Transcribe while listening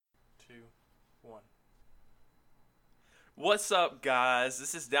One. What's up, guys?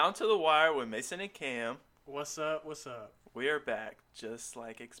 This is Down to the Wire with Mason and Cam. What's up? What's up? We are back, just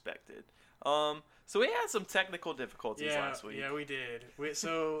like expected. So we had some technical difficulties last week. Yeah, we did.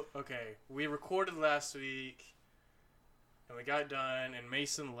 We recorded last week, and we got done, and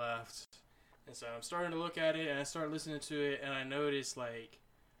Mason left. And so I'm starting to look at it, and I started listening to it, and I noticed,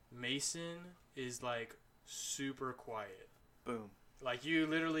 Mason is, super quiet. Boom. You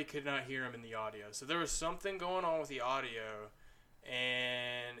literally could not hear him in the audio. So there was something going on with the audio,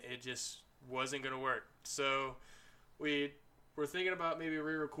 and it just wasn't going to work. So we were thinking about maybe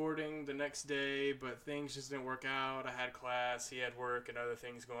re-recording the next day, but things just didn't work out. I had class, he had work, and other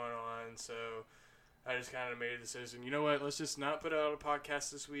things going on. So I just kind of made a decision. You know what? Let's just not put out a podcast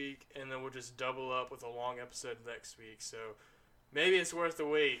this week, and then we'll just double up with a long episode next week. So maybe it's worth the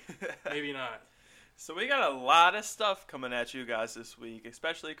wait. Maybe not. So we got a lot of stuff coming at you guys this week,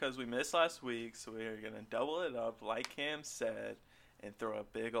 especially because we missed last week. So we're going to double it up, like Cam said, and throw a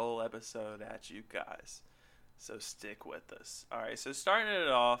big old episode at you guys. So stick with us. All right, so starting it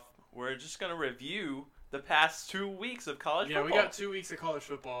off, we're just going to review the past 2 weeks of college football. Yeah, we got 2 weeks of college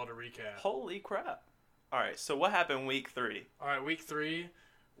football to recap. Holy crap. All right, so what happened week 3? All right, week 3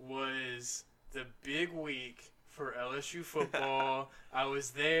 was the big week for LSU football. I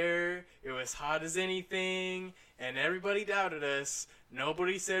was there. It was hot as anything, and everybody doubted us.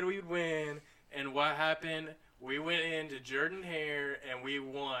 Nobody said we'd win. And what happened? We went into Jordan-Hare, and we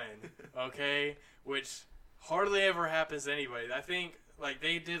won, okay? Which hardly ever happens anyway. I think,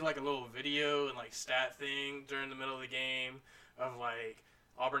 they did, a little video and, stat thing during the middle of the game of,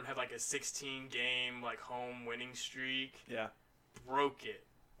 Auburn had, a 16-game, home winning streak. Yeah. Broke it,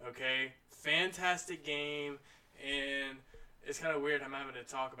 okay? Fantastic game. And it's kind of weird I'm having to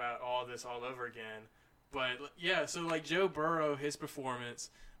talk about all this all over again. But, yeah, so, Joe Burrow, his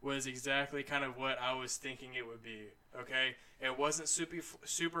performance was exactly kind of what I was thinking it would be, okay? It wasn't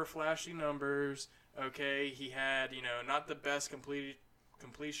super flashy numbers, okay? He had, not the best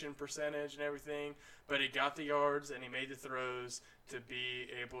completion percentage and everything, but he got the yards and he made the throws to be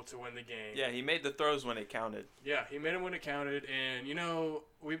able to win the game. Yeah, he made the throws when it counted. Yeah, he made them when it counted, and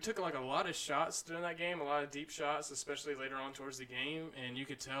we took a lot of shots during that game, a lot of deep shots, especially later on towards the game, and you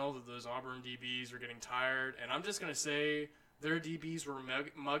could tell that those Auburn DBs were getting tired, and I'm just going to say their DBs were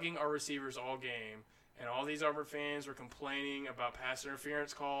mugging our receivers all game, and all these Auburn fans were complaining about pass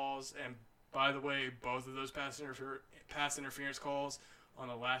interference calls, and by the way, both of those pass interference calls on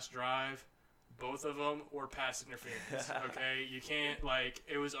the last drive, both of them were pass interference, okay? You can't,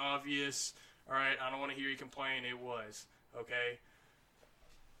 it was obvious. All right, I don't want to hear you complain. It was, okay?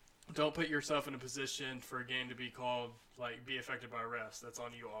 Don't put yourself in a position for a game to be called, be affected by refs. That's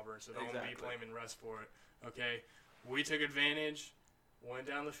on you, Auburn, so don't be blaming refs for it, okay? We took advantage, went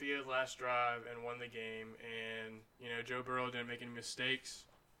down the field last drive, and won the game. And, Joe Burrow didn't make any mistakes.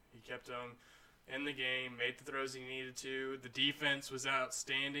 He kept them in the game, made the throws he needed to. The defense was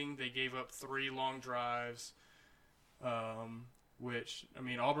outstanding. They gave up 3 long drives, which,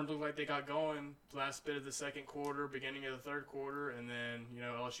 Auburn looked like they got going last bit of the second quarter, beginning of the third quarter, and then,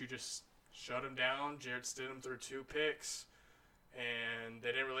 LSU just shut them down. Jarrett Stidham threw 2 picks, and they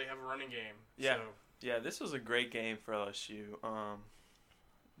didn't really have a running game. Yeah, yeah, this was a great game for LSU.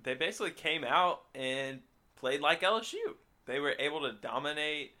 They basically came out and played like LSU. They were able to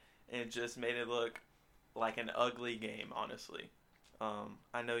dominate and just made it look like an ugly game, honestly.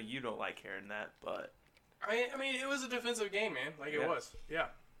 I know you don't like hearing that, but... it was a defensive game, man. It was. Yeah.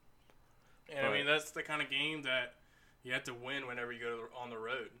 And, that's the kind of game that you have to win whenever you go on the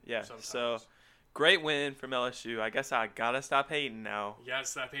road. Yeah, sometimes. So great win from LSU. I guess I got to stop hating now. You got to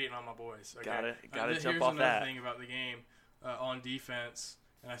stop hating on my boys. Okay? Got to jump here's off that. Here's another thing about the game on defense,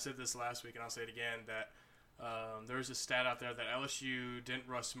 and I said this last week, and I'll say it again, that there's a stat out there that LSU didn't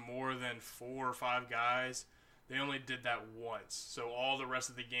rush more than 4 or 5 guys. They only did that once. So all the rest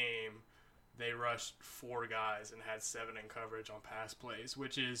of the game, they rushed 4 guys and had 7 in coverage on pass plays,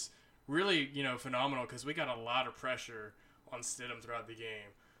 which is really, phenomenal because we got a lot of pressure on Stidham throughout the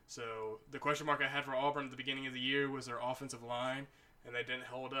game. So the question mark I had for Auburn at the beginning of the year was their offensive line, and they didn't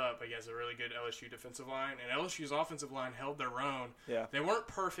hold up against a really good LSU defensive line. And LSU's offensive line held their own. Yeah. They weren't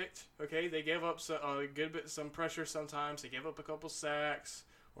perfect, okay? They gave up some pressure sometimes. They gave up a couple sacks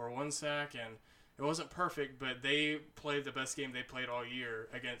or 1 sack, and it wasn't perfect, but they played the best game they played all year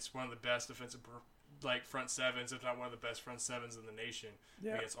against one of the best defensive front sevens, if not one of the best front sevens in the nation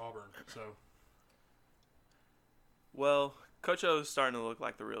against Auburn. So, well, Coach O is starting to look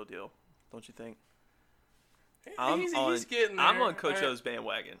like the real deal, don't you think? He's getting there. I'm on Coach O's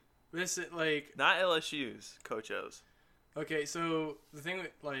bandwagon. Listen, not LSU's, Coach O's. Okay, so the thing with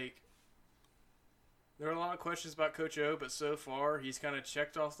there are a lot of questions about Coach O, but so far he's kind of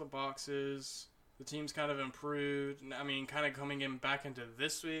checked off the boxes. The team's kind of improved. I mean, kind of coming in back into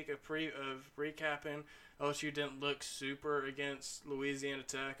this week of recapping. LSU didn't look super against Louisiana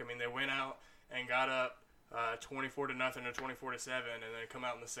Tech. I mean, they went out and got up 24-0 or 24-7, and then come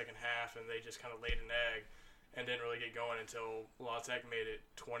out in the second half, and they just kind of laid an egg and didn't really get going until La Tech made it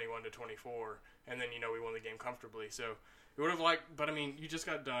 21-24, and then we won the game comfortably. So we would have liked, but I mean, you just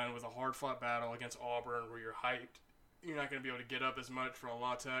got done with a hard-fought battle against Auburn where you're hyped. You're not going to be able to get up as much for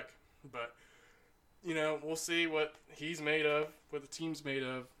La Tech, but we'll see what he's made of, what the team's made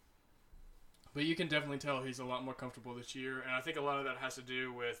of. But you can definitely tell he's a lot more comfortable this year, and I think a lot of that has to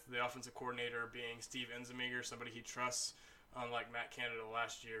do with the offensive coordinator being Steve Ensminger, somebody he trusts, unlike Matt Canada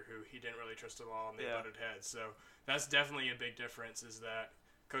last year, who he didn't really trust at all, and they butted heads. So that's definitely a big difference, is that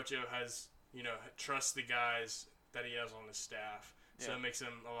Coach O has, trusts the guys that he has on his staff. So it makes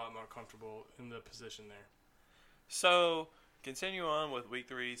him a lot more comfortable in the position there. So, continue on with Week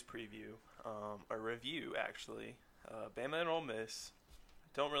 3's preview, a review, actually. Bama and Ole Miss.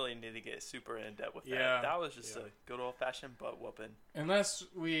 Don't really need to get super in-depth with that. That was just a good old-fashioned butt-whooping. And last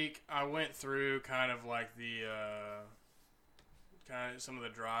week, I went through kind of like the some of the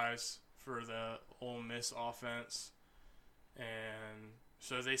drives for the Ole Miss offense. And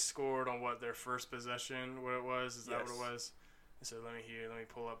so they scored on their first possession, what it was? Is that what it was? So let me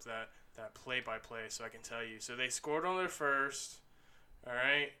pull up that play-by-play so I can tell you. So they scored on their first. All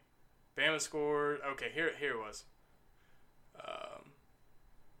right. Bama scored. Okay, here it was. If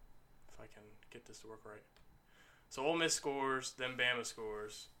I can get this to work right. So Ole Miss scores, then Bama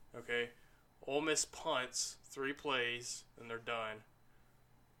scores. Okay. Ole Miss punts 3 plays, and they're done.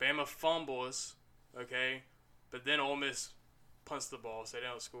 Bama fumbles, okay, but then Ole Miss punts the ball, so they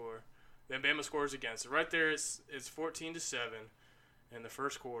don't score. Then Bama scores again. So right there, it's 14-7 in the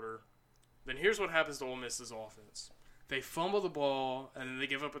first quarter. Then here's what happens to Ole Miss's offense. They fumble the ball, and then they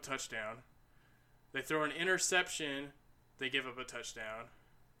give up a touchdown. They throw an interception. They give up a touchdown.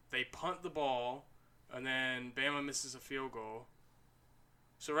 They punt the ball, and then Bama misses a field goal.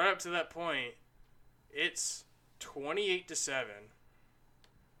 So right up to that point, it's 28-7.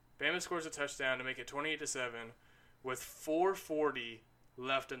 Bama scores a touchdown to make it 28-7 with 4:40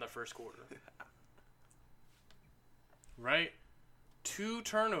 left in the first quarter. Right? 2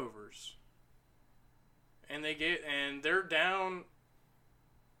 turnovers. And they're down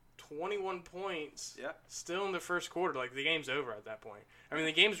 21 points still in the first quarter. Like, the game's over at that point. I mean,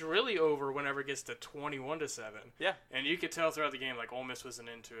 the game's really over whenever it gets to 21-7. Yeah. And you could tell throughout the game, like, Ole Miss wasn't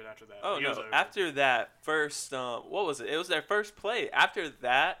into it after that. Oh, no. After that first, what was it? It was their first play. After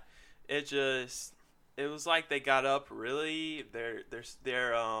that, it was like they got up really.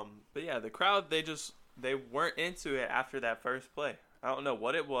 But yeah, the crowd, they weren't into it after that first play. I don't know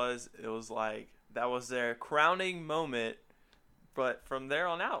what it was. It was like that was their crowning moment. But from there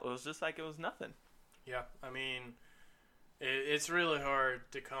on out, it was just like it was nothing. Yeah, I mean, it's really hard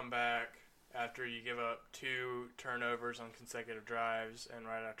to come back after you give up 2 turnovers on consecutive drives, and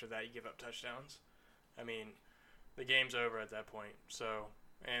right after that you give up touchdowns. I mean, the game's over at that point. So,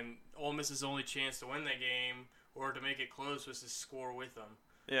 and Ole Miss's only chance to win that game or to make it close was to score with them.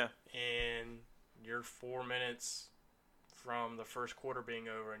 Yeah. And you're 4 minutes from the first quarter being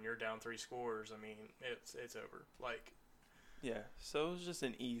over, and you're down 3 scores. I mean, it's over. Like. Yeah, so it was just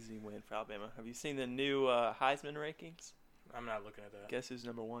an easy win for Alabama. Have you seen the new Heisman rankings? I'm not looking at that. Guess who's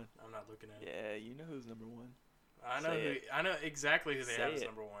number 1? I'm not looking at it. Yeah, you know who's number 1. I know exactly who they have as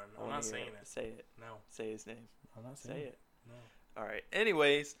number 1. I'm not saying it. Say it. No. Say his name. I'm not saying it. No. All right.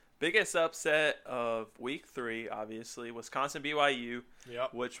 Anyways, biggest upset of Week 3, obviously, Wisconsin-BYU,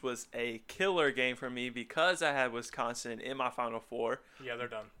 which was a killer game for me because I had Wisconsin in my Final Four. Yeah, they're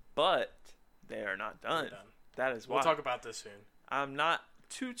done. But they are not done. They're done. That is why. We'll talk about this soon. I'm not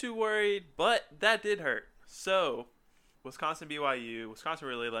too worried, but that did hurt. So, Wisconsin-BYU. Wisconsin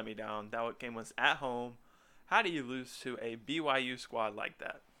really let me down. That game was at home. How do you lose to a BYU squad like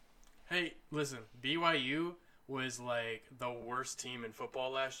that? Hey, listen. BYU was like the worst team in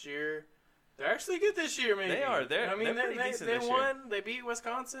football last year. They're actually good this year, maybe. They are. They're pretty decent they this won. Year. They beat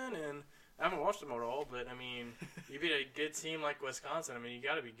Wisconsin, and I haven't watched them at all, but, I mean, you beat a good team like Wisconsin. I mean, you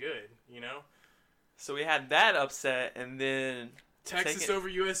got to be good, you know? So we had that upset, and then Texas over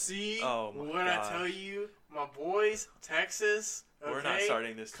USC. Oh my What gosh. I tell you, my boys, Texas. Okay, we're not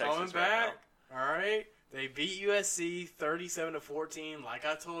starting this Texas coming back. All right, they beat USC 37-14, like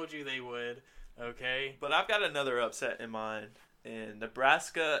I told you they would. Okay, but I've got another upset in mind. In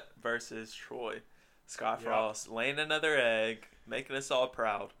Nebraska versus Troy, Scott Frost laying another egg, making us all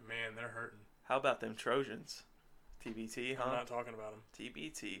proud. Man, they're hurting. How about them Trojans? TBT, huh? I'm not talking about them.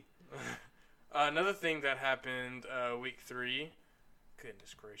 TBT. Another thing that happened week 3.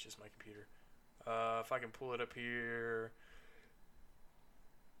 Goodness gracious, my computer. If I can pull it up here.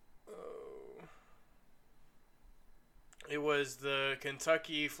 Oh. It was the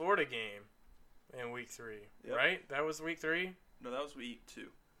Kentucky-Florida game in week 3, Yep. right? That was week 3? No, that was week 2.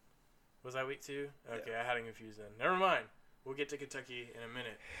 Was that week 2? Okay, Yeah. I had it confused then. Never mind. We'll get to Kentucky in a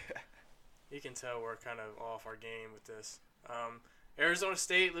minute. You can tell we're kind of off our game with this. Arizona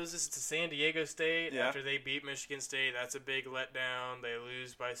State loses to San Diego State after they beat Michigan State. That's a big letdown. They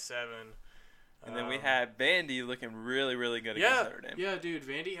lose by 7. And then we had Vandy looking really, really good against Notre Dame. Yeah, dude.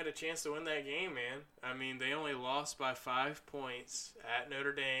 Vandy had a chance to win that game, man. I mean, they only lost by 5 points at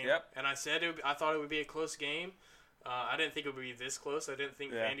Notre Dame. Yep. And I said I thought it would be a close game. I didn't think it would be this close. I didn't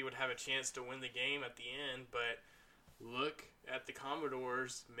think Vandy would have a chance to win the game at the end. But look at the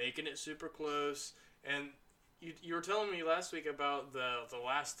Commodores making it super close. And you were telling me last week about the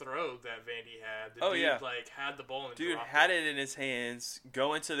last throw that Vandy had. The dude, had the ball and dropped had it in his hands,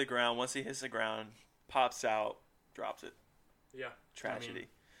 going to the ground. Once he hits the ground, pops out, drops it. Yeah. Tragedy.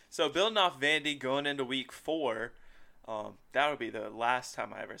 So building off Vandy going into week 4, that would be the last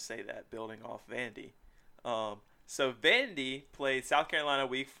time I ever say that, building off Vandy. So Vandy played South Carolina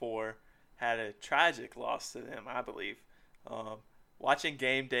week 4, had a tragic loss to them, I believe. Watching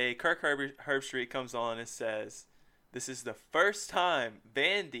game day, Kirk Herbstreit comes on and says, this is the first time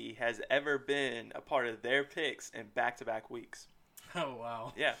Vandy has ever been a part of their picks in back-to-back weeks. Oh,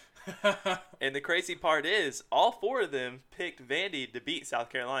 wow. Yeah. And the crazy part is, all 4 of them picked Vandy to beat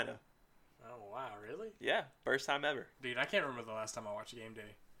South Carolina. Oh, wow. Really? Yeah. First time ever. Dude, I can't remember the last time I watched game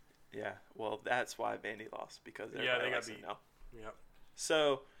day. Yeah. Well, that's why Vandy lost, because they got beat. now. Yep.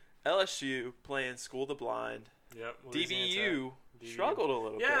 So, LSU playing School of the Blind. Yep. DBU struggled a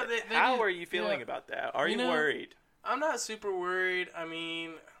little bit. They How did. are you feeling about that? Are you worried? I'm not super worried. I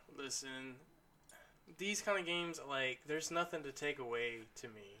mean, listen, these kind of games, there's nothing to take away to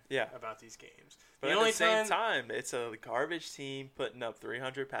me about these games. But at the same time, it's a garbage team putting up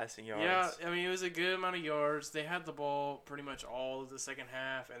 300 passing yards. Yeah, I mean, it was a good amount of yards. They had the ball pretty much all of the second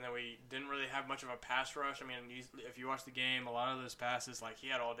half, and then we didn't really have much of a pass rush. I mean, if you watch the game, a lot of those passes, he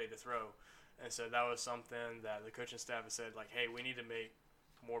had all day to throw. And so that was something that the coaching staff has said, hey, we need to make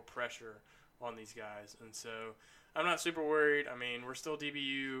more pressure on these guys. And so I'm not super worried. I mean, we're still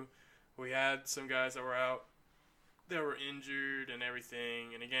DBU. We had some guys that were out, that were injured and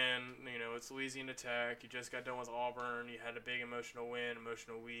everything. And again, it's Louisiana Tech. You just got done with Auburn. You had a big emotional win,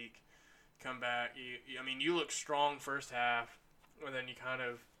 emotional week. Come back. You look strong first half, and then you kind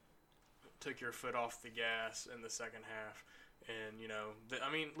of took your foot off the gas in the second half. And,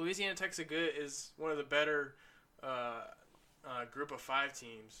 Louisiana Tech is one of the better group of 5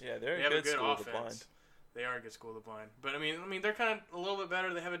 teams. Yeah, they have a a good School offense. of the Blind. They are a good School of the Blind. But, they're kind of a little bit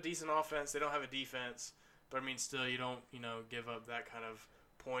better. They have a decent offense. They don't have a defense. But, still, you don't, give up that kind of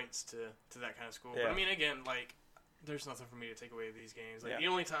points to that kind of school. Yeah. But, again, there's nothing for me to take away with these games. The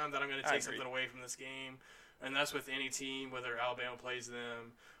only time that I'm going to take something away from this game, and that's with any team, whether Alabama plays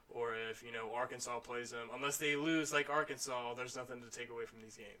them or if, Arkansas plays them. Unless they lose like Arkansas, there's nothing to take away from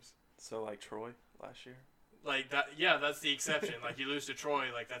these games. So, like Troy last year? That's the exception. You lose to Troy,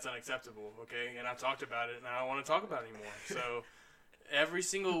 that's unacceptable, okay? And I've talked about it, and I don't want to talk about it anymore. So, every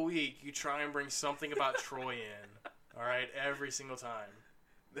single week, you try and bring something about Troy in, all right? Every single time.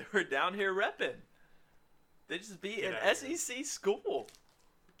 They were down here repping. They just beat an SEC school.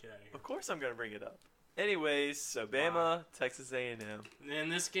 Get out of here. Of course I'm going to bring it up. Anyways, so Bama, Texas A&M. And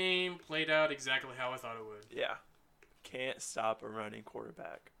this game played out exactly how I thought it would. Yeah. Can't stop a running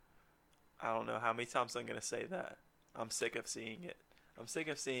quarterback. I don't know how many times I'm going to say that. I'm sick of seeing it. I'm sick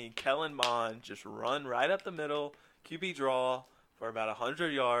of seeing Kellen Mond just run right up the middle, QB draw for about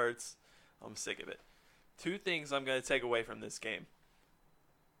 100 yards. I'm sick of it. 2 things I'm going to take away from this game.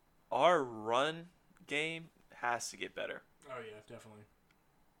 Our run game has to get better. Oh, yeah, definitely.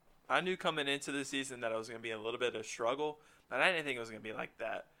 I knew coming into the season that it was going to be a little bit of a struggle, but I didn't think it was going to be like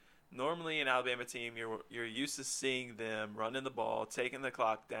that. Normally, an Alabama team, you're used to seeing them running the ball, taking the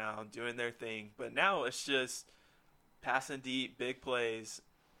clock down, doing their thing. But now it's just passing deep, big plays,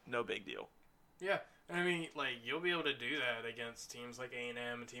 no big deal. Yeah, you'll be able to do that against teams like A&M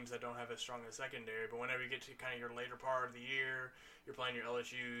and teams that don't have as strong a secondary. But whenever you get to kind of your later part of the year, you're playing your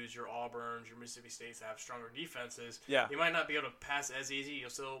LSUs, your Auburns, your Mississippi States that have stronger defenses. Yeah. You might not be able to pass as easy. You'll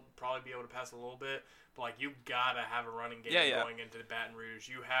still probably be able to pass a little bit. But, you got to have a running game going into Baton Rouge.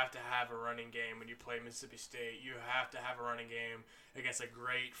 You have to have a running game when you play Mississippi State. You have to have a running game against a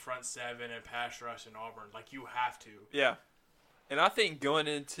great front seven and pass rush in Auburn. You have to. Yeah. And I think going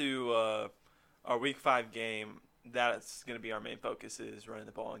into our Week 5 game, that's going to be our main focus is running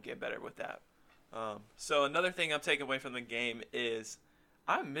the ball and getting better with that. So another thing I'm taking away from the game is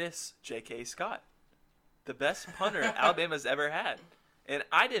I miss J.K. Scott, the best punter Alabama's ever had. And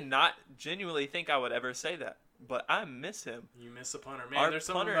I did not genuinely think I would ever say that, but I miss him. You miss a punter. Man, there's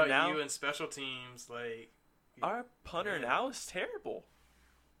something about you and special teams. Our punter now is terrible.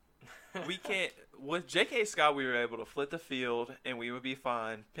 We can't. With J.K. Scott, we were able to flip the field, and we would be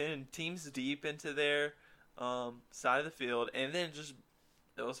fine. Pin teams deep into their side of the field, and then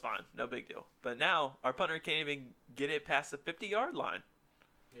it was fine. No big deal. But now, our punter can't even get it past the 50-yard line.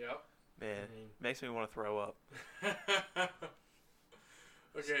 Yep. Man, makes me want to throw up.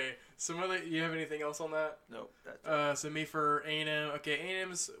 Okay, you have anything else on that? Nope. So me for A&M. Okay,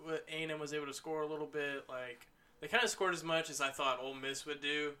 A&M was able to score a little bit. Like, they kind of scored as much as I thought Ole Miss would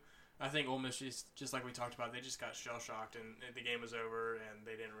do. I think Ole Miss, just like we talked about, they just got shell-shocked, and the game was over, and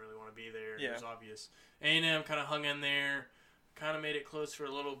they didn't really want to be there. Yeah. It was obvious. A&M kind of hung in there, kind of made it close for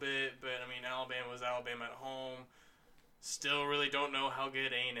a little bit, but, I mean, Alabama was Alabama at home. Still really don't know how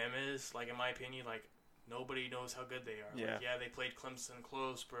good A&M is, like, in my opinion. Like, nobody knows how good they are. Yeah. Like, they played Clemson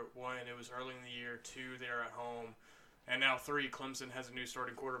close, but 1, it was early in the year. 2, they're at home. And now 3, Clemson has a new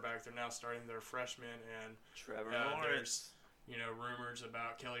starting quarterback. They're now starting their freshman, and Trevor Lawrence. There's rumors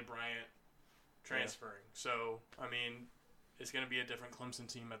about Kelly Bryant transferring. Yeah. So, I mean, it's going to be a different Clemson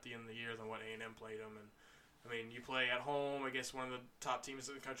team at the end of the year than what A&M played them. And, I mean, you play at home against one of the top teams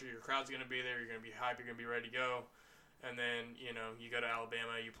in the country. Your crowd's going to be there. You're going to be hyped. You're going to be ready to go. And then, you go to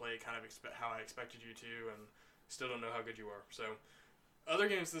Alabama. You play kind of how I expected you to, and still don't know how good you are. So, other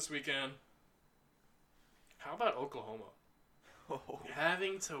games this weekend. How about Oklahoma?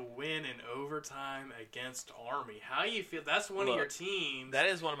 Having to win in overtime against Army. How you feel? That's one of your teams. That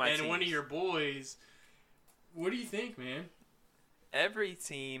is one of my teams. And one of your boys. What do you think, man? Every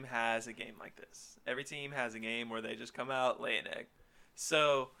team has a game like this. Every team has a game where they just come out, lay an egg.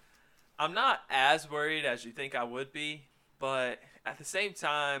 So, I'm not as worried as you think I would be, but at the same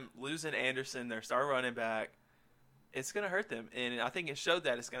time, losing Anderson, their star running back, it's going to hurt them. And I think it showed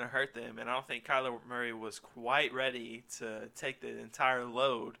that it's going to hurt them. And I don't think Kyler Murray was quite ready to take the entire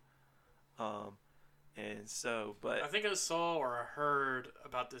load. And so, but I think I saw or I heard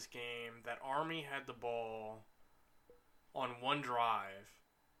about this game that Army had the ball on one drive.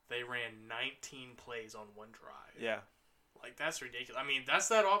 They ran 19 plays on one drive. Yeah. Like, that's ridiculous. I mean, that's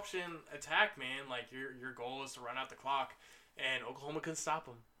that option attack, man. Like, your goal is to run out the clock. And Oklahoma couldn't stop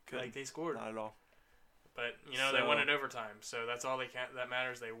them. Like, they scored. Not at all. But, they won in overtime. So that's all that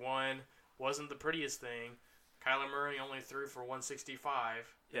matters. They won. Wasn't the prettiest thing. Kyler Murray only threw for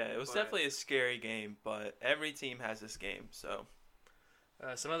 165. Yeah, it was definitely a scary game, but every team has this game, so.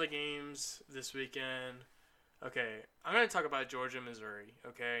 Some other games this weekend. Okay, I'm going to talk about Georgia, Missouri,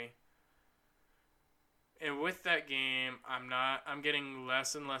 okay? And with that game, I'm getting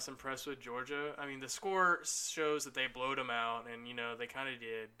less and less impressed with Georgia. I mean, the score shows that they blowed them out, and, they kind of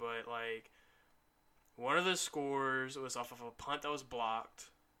did. But, one of the scores was off of a punt that was blocked.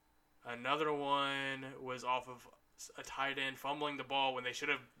 Another one was off of a tight end fumbling the ball when they should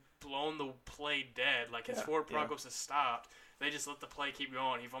have blown the play dead. Like, his forward progress has stopped. They just let the play keep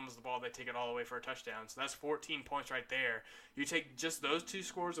going. He fumbles the ball. They take it all away for a touchdown. So that's 14 points right there. You take just those 2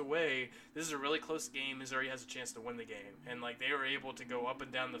 scores away, this is a really close game. Missouri has a chance to win the game. And, they were able to go up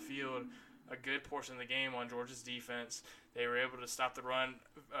and down the field a good portion of the game on Georgia's defense. They were able to stop the run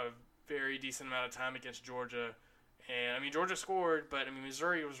a very decent amount of time against Georgia. And, Georgia scored, but,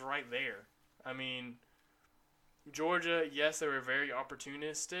 Missouri was right there. Georgia, yes, they were very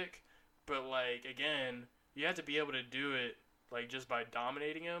opportunistic. But, again, you have to be able to do it just by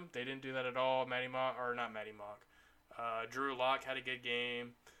dominating them. They didn't do that at all. Drew Lock had a good game.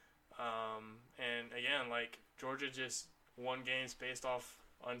 And again, Georgia just won games based off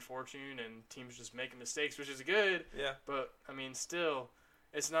unfortune and teams just making mistakes, which is good. Yeah. But, still,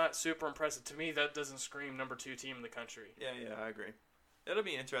 it's not super impressive. To me, that doesn't scream number 2 team in the country. Yeah, I agree. It'll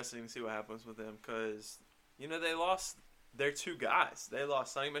be interesting to see what happens with them because, they lost their 2 guys. They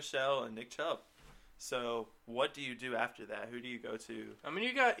lost Sonny Michel and Nick Chubb. So, what do you do after that? Who do you go to?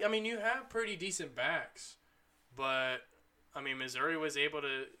 You have pretty decent backs, but Missouri was able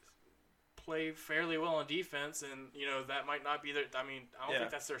to play fairly well on defense, and that might not be their. I don't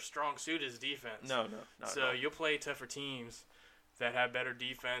think that's their strong suit is defense. No, not so at all. You'll play tougher teams that have better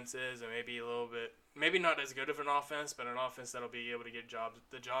defenses and maybe a little bit, maybe not as good of an offense, but an offense that'll be able to get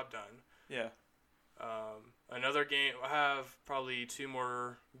the job done. Yeah. Another game, I have probably 2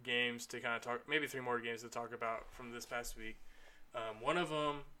 more games to kind of talk, maybe 3 more games to talk about from this past week. One of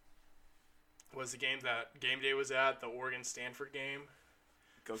them was the game that Game Day was at, the Oregon-Stanford game.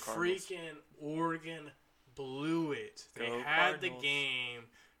 Go Cardinals. Freaking Oregon blew it. They Go had Cardinals. the game.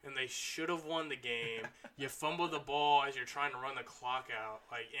 and they should have won the game. You fumble the ball as you're trying to run the clock out,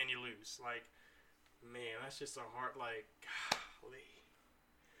 and you lose. Man, that's just a hard, golly.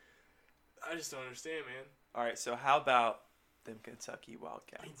 I just don't understand, man. All right, so how about them Kentucky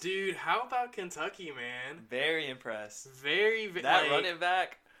Wildcats? Dude, how about Kentucky, man? Very impressed. That running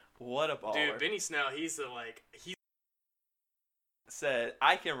back, what a baller. Dude, Benny Snell, he said,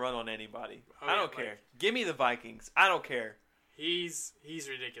 I can run on anybody. Oh, I don't care. Give me the Vikings. I don't care. He's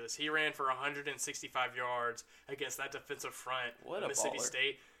ridiculous. He ran for 165 yards against that defensive front What of a Mississippi baller.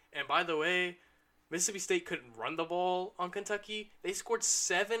 State. And by the way, Mississippi State couldn't run the ball on Kentucky. They scored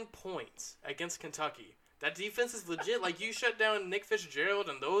 7 points against Kentucky. That defense is legit. You shut down Nick Fitzgerald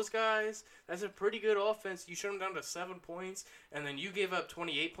and those guys. That's a pretty good offense. You shut them down to 7 points, and then you gave up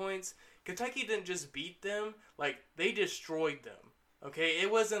 28 points. Kentucky didn't just beat them. They destroyed them. Okay?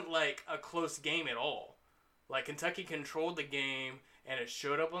 It wasn't, a close game at all. Kentucky controlled the game, and it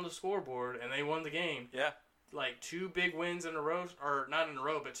showed up on the scoreboard, and they won the game. Yeah. 2 big wins in a row, or not in a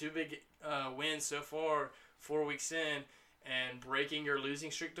row, but 2 big wins so far, 4 weeks in, and breaking your losing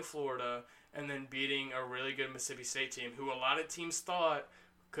streak to Florida, and then beating a really good Mississippi State team, who a lot of teams thought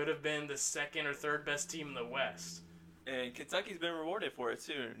could have been the second or third best team in the West. And Kentucky's been rewarded for it,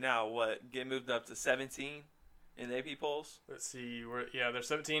 too. Now, get moved up to 17 in the AP polls? Let's see. They're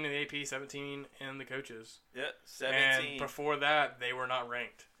 17 in the AP, 17 in the coaches. Yeah, 17. And before that, they were not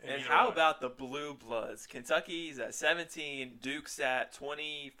ranked. And how about the Blue Bloods? Kentucky's at 17, Duke's at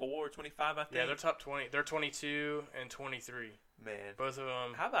 24, 25, I think. Yeah, they're top 20. They're 22 and 23. Man. Both of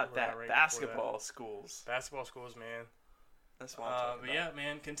them. How about that? Basketball schools. Basketball schools, man. That's what I'm talking about. Yeah,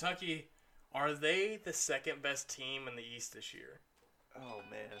 man. Kentucky, are they the second best team in the East this year? Oh,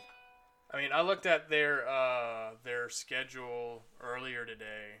 man. I looked at their schedule earlier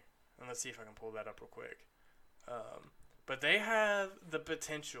today, and let's see if I can pull that up real quick. But they have the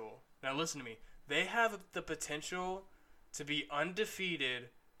potential. Now listen to me. They have the potential to be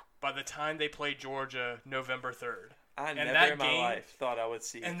undefeated by the time they play Georgia November 3rd. I never in my life thought I would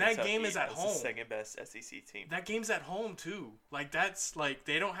see. And Kentucky that game is at home. The second best SEC team. That game's at home too.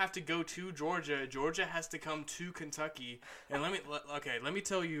 They don't have to go to Georgia. Georgia has to come to Kentucky. And let me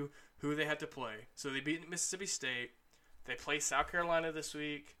tell you who they had to play. So they beat Mississippi State. They play South Carolina this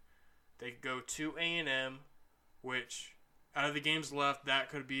week. They go to A&M, which out of the games left, that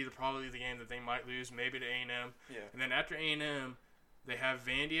could be probably the game that they might lose, maybe to A&M. Yeah. And then after A&M, they have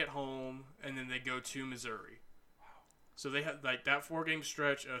Vandy at home, and then they go to Missouri. Wow. So they have that 4-game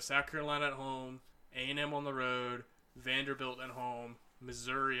stretch of South Carolina at home, A&M on the road, Vanderbilt at home,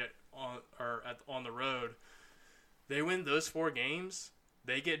 Missouri on the road. They win those 4 games.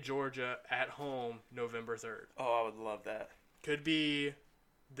 They get Georgia at home November 3rd. Oh, I would love that. Could be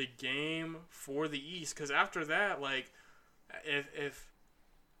the game for the East, because after that, if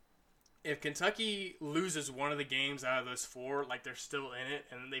Kentucky loses one of the games out of those 4, they're still in it,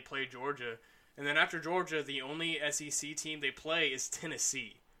 and then they play Georgia, and then after Georgia, the only SEC team they play is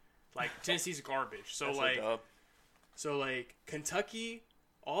Tennessee. Tennessee's garbage. So Kentucky,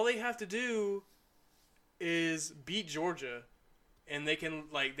 all they have to do is beat Georgia, and they can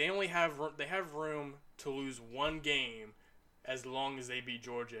they have room to lose 1 game as long as they beat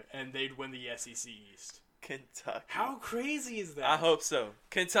Georgia, and they'd win the SEC East. Kentucky. How crazy is that? I hope so.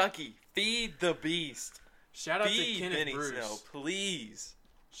 Kentucky, feed the beast. Shout out to Kenneth Benny Bruce. Snell, please.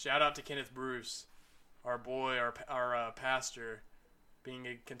 Shout out to Kenneth Bruce, our boy, our pastor, being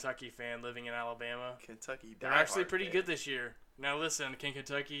a Kentucky fan living in Alabama. Kentucky. They're actually pretty good this year. Now listen, can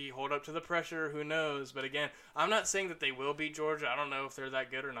Kentucky hold up to the pressure? Who knows? But again, I'm not saying that they will beat Georgia. I don't know if they're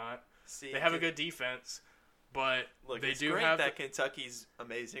that good or not. They have a good defense, but it's great that Kentucky's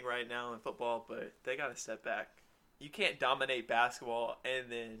amazing right now in football, but they got to step back. You can't dominate basketball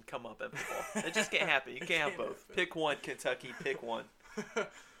and then come up at football. It just can't happen. You can't have both. Pick one, Kentucky. Pick one.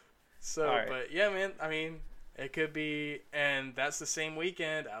 Right. But yeah, man. It could be, and that's the same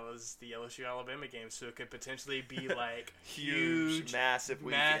weekend. I was the LSU Alabama game, so it could potentially be huge, massive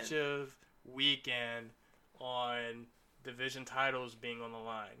weekend on division titles being on the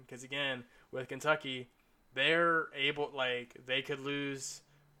line. Because again, with Kentucky, they're able, they could lose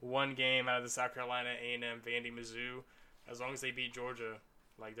 1 game out of the South Carolina, A&M, Vandy, Mizzou. As long as they beat Georgia,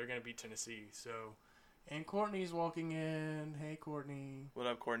 they're gonna beat Tennessee. So, and Courtney's walking in. Hey, Courtney. What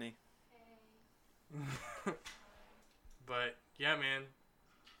up, Courtney? But yeah, man,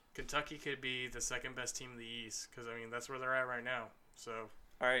 Kentucky could be the second best team in the East because that's where they're at right now. So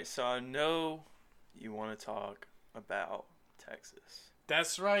all right, so I know you want to talk about Texas.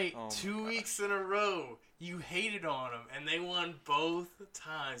 That's right. 2 weeks in a row, you hated on them, and they won both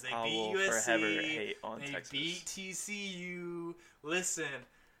times. They beat USC. Forever hate on they Texas. beat TCU. Listen,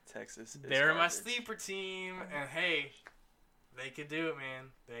 Texas is They're my garbage. sleeper team, and hey, they can do it, man.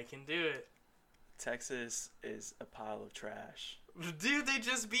 They can do it. Texas is a pile of trash. Dude, they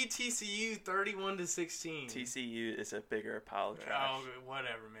just beat TCU 31-16. TCU is a bigger pile of trash. Oh,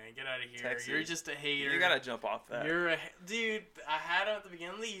 whatever, man. Get out of here. Texas. You're just a hater. You gotta jump off that. Dude. I had them at the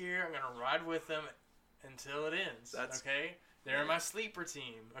beginning of the year. I'm gonna ride with them until it ends. Okay. They're my sleeper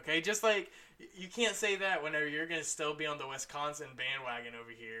team. Okay, just like you can't say that whenever you're gonna still be on the Wisconsin bandwagon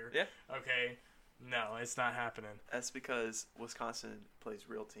over here. Yeah. Okay. No, it's not happening. That's because Wisconsin plays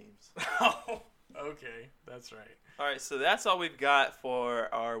real teams. Oh, okay, that's right. All right, so that's all we've got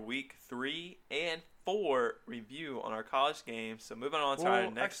for our week 3 and 4 review on our college games. So moving on to our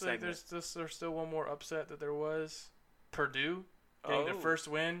next segment. There's still one more upset that there was. Purdue getting their first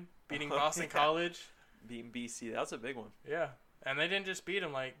win, beating Boston College. Beating BC, that was a big one. Yeah, and they didn't just beat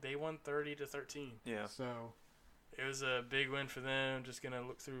them; they won 30-13. Yeah. So it was a big win for them. Just gonna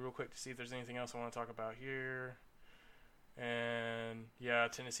look through real quick to see if there's anything else I want to talk about here. And yeah,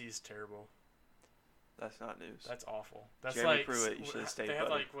 Tennessee's terrible. That's not news. That's awful. That's Jeremy like Pruitt, you should have stayed. They have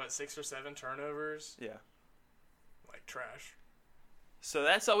buddy. 6 or 7 turnovers. Yeah. Like trash. So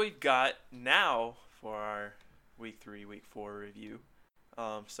that's all we've got now for our week 3, week 4 review.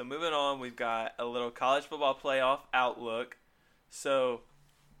 So moving on, we've got a little college football playoff outlook. So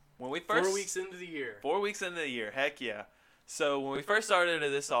when we first 4 weeks into the year. 4 weeks into the year, heck yeah. So when we first started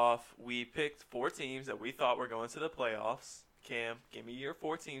this off, we picked 4 teams that we thought were going to the playoffs. Cam, give me your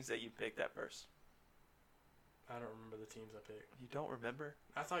 4 teams that you picked at first. I don't remember the teams I picked. You don't remember?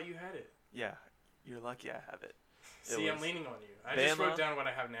 I thought you had it. Yeah, you're lucky I have it. See, I'm leaning on you. I just wrote down what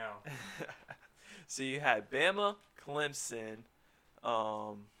I have now. So you had Bama, Clemson,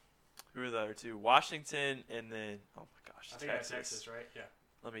 who are the other 2? Washington, and then, oh my gosh, I think that's Texas, right? Yeah.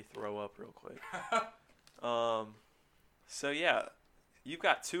 Let me throw up real quick. So yeah, you've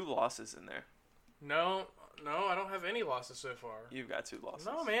got 2 losses in there. No, I don't have any losses so far. You've got 2 losses.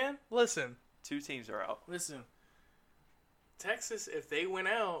 No, man. Listen. 2 teams are out. Listen. Texas, if they win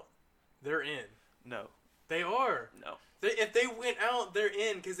out, they're in. No. They are. No. If they went out, they're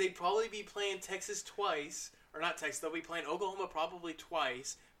in because they'd probably be playing Texas twice. Or not Texas, they'll be playing Oklahoma probably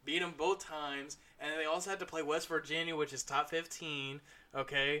twice. Beat them both times. And they also had to play West Virginia, which is top 15.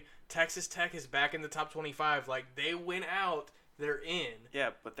 Okay? Texas Tech is back in the top 25. Like, they went out, they're in.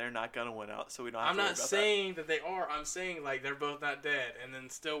 Yeah, but they're not going to win out, so we don't have I'm to worry not about saying that they are. I'm saying, like, they're both not dead. And then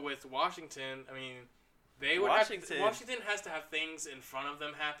still with Washington, I mean... Washington has to have things in front of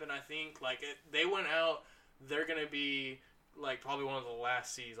them happen, I think. Like, they went out, they're going to be, like, probably one of the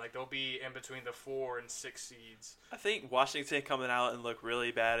last seeds. Like, they'll be in between the 4 and 6 seeds. I think Washington coming out and look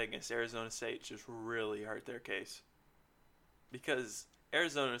really bad against Arizona State just really hurt their case. Because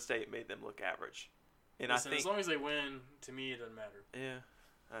Arizona State made them look average. And Listen, I think, as long as they win, to me, it doesn't matter. Yeah,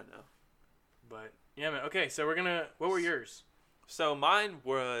 I know. But, yeah, man. Okay, so we're going to... What were yours? So mine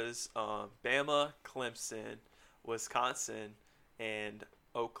was Bama, Clemson, Wisconsin, and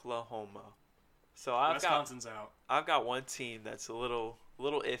Oklahoma. So Wisconsin's out. I've got one team that's a little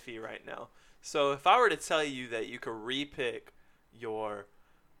iffy right now. So if I were to tell you that you could repick your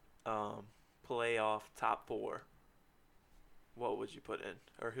playoff top 4, what would you put in,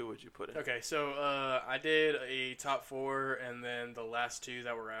 or who would you put in? Okay, so I did a top 4, and then the last 2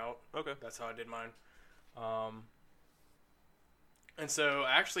 that were out. Okay. That's how I did mine. And so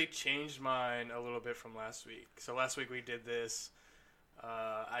I actually changed mine a little bit from last week. So last week we did this.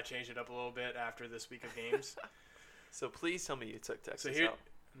 I changed it up a little bit after this week of games. So please tell me you took Texas So here, out.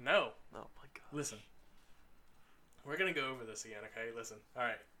 no. Oh my god. Listen. We're going to go over this again, okay? Listen. All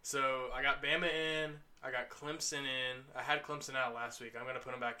right. So I got Bama in. I got Clemson in. I had Clemson out last week. I'm going to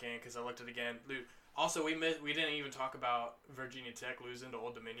put them back in because I looked at it again. Also, we didn't even talk about Virginia Tech losing to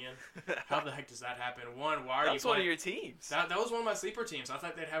Old Dominion. How the heck does that happen? One, why are That you was playing? one of your teams. That was one of my sleeper teams. I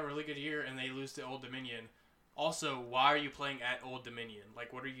thought they'd have a really good year, and they lose to Old Dominion. Also, why are you playing at Old Dominion?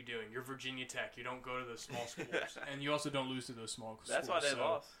 Like, what are you doing? You're Virginia Tech. You don't go to those small schools. And you also don't lose to those small schools. That's why they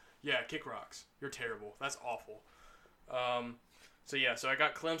lost. Yeah, kick rocks. You're terrible. That's awful. So I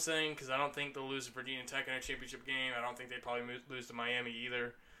got Clemson because I don't think they'll lose to Virginia Tech in a championship game. I don't think they'd probably lose to Miami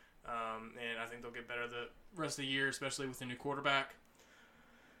either. And I think they'll get better the rest of the year, especially with the new quarterback.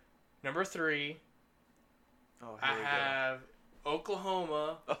 Number 3, I have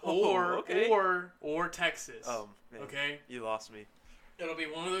Oklahoma or Texas. Oh man, okay, you lost me. It'll be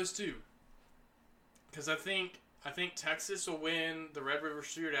one of those 2. Because I think Texas will win the Red River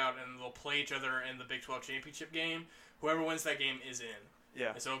Shootout, and they'll play each other in the Big 12 championship game. Whoever wins that game is in.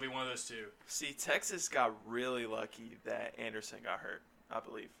 Yeah. And so it'll be one of those 2. See, Texas got really lucky that Anderson got hurt, I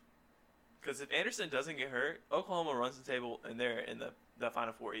believe. Because if Anderson doesn't get hurt, Oklahoma runs the table, and they're in the the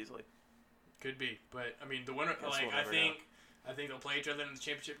Final Four easily. Could be, but I mean the winner. Guess Like we'll I never think they'll play each other in the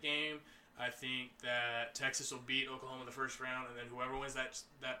championship game. I think that Texas will beat Oklahoma in the first round, and then whoever wins that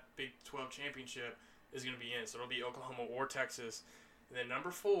Big 12 championship is going to be in. So it'll be Oklahoma or Texas. And then number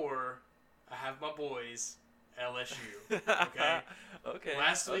 4, I have my boys, LSU. Okay. Okay.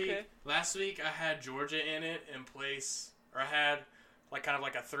 Last week I had Georgia in it in place, or I had like kind of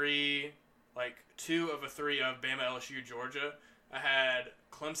like a 2 of a 3 of Bama, LSU, Georgia. I had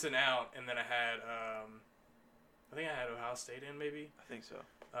Clemson out, and then I had I think I had Ohio State in maybe. I think so.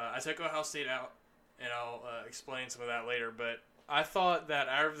 I took Ohio State out, and I'll explain some of that later. But I thought that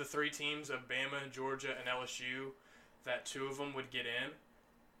out of the 3 teams of Bama, Georgia, and LSU, that 2 of them would get in.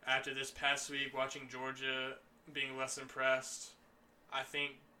 After this past week, watching Georgia being less impressed, I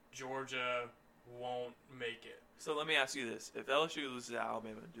think Georgia won't make it. So let me ask you this: if LSU loses to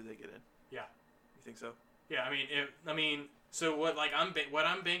Alabama, do they get in? Yeah. You think so? Yeah, so what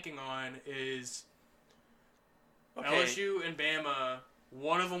I'm banking on is LSU and Bama.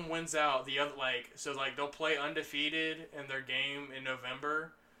 One of them wins out. The other they'll play undefeated in their game in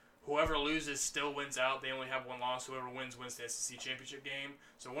November. Whoever loses still wins out. They only have 1 loss. Whoever wins the SEC championship game.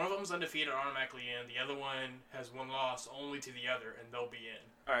 So one of them's undefeated, automatically in. The other one has 1 loss only to the other, and they'll be in.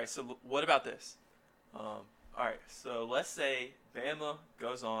 All right. So what about this? All right. So let's say Bama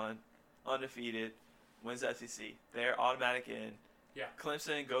goes on undefeated, wins the SEC. They're automatic in. Yeah.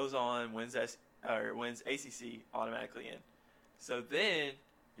 Clemson goes on, wins ACC, automatically in. So then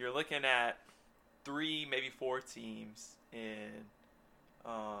you're looking at 3, maybe 4 teams in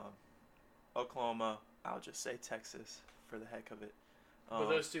Oklahoma. I'll just say Texas for the heck of it. But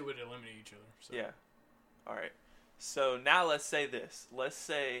those 2 would eliminate each other. So. Yeah. All right. So now let's say this. Let's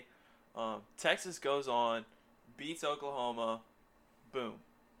say Texas goes on, beats Oklahoma. Boom.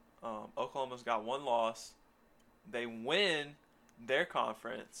 Oklahoma's got 1 loss. They win their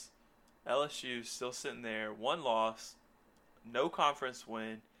conference. LSU's still sitting there, 1 loss, no conference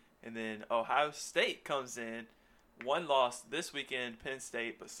win, and then Ohio State comes in, 1 loss this weekend, Penn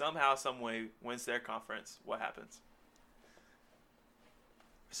State, but somehow, some way wins their conference. What happens?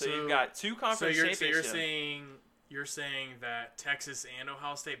 So you've got 2 conference championships. So you're saying that Texas and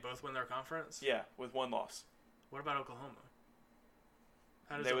Ohio State both win their conference? Yeah, with 1 loss. What about Oklahoma?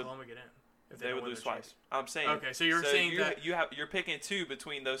 How does Oklahoma get in? If they would lose twice. I'm saying. Okay, so you're saying that you're picking 2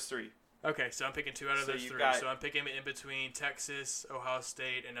 between those 3. Okay, so I'm picking 2 out of those 3. So I'm picking in between Texas, Ohio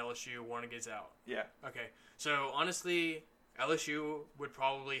State, and LSU. One gets out. Yeah. Okay. So honestly, LSU would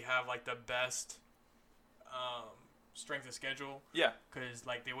probably have like the best strength of schedule. Yeah. Because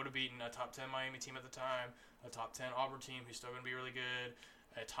they would have beaten a top 10 Miami team at the time, a top 10 Auburn team who's still going to be really good,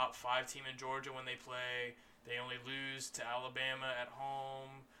 a top 5 team in Georgia when they play. They only lose to Alabama at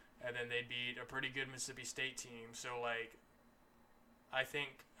home, and then they beat a pretty good Mississippi State team. So I think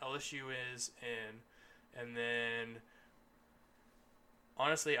LSU is in, and then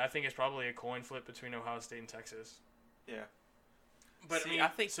honestly, I think it's probably a coin flip between Ohio State and Texas. Yeah. But I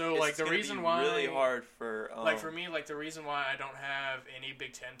think so. The reason why really hard for for me, the reason why I don't have any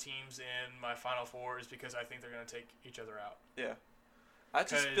Big Ten teams in my Final Four is because I think they're going to take each other out. Yeah. I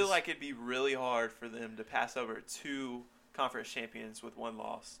just feel like it'd be really hard for them to pass over 2 conference champions with 1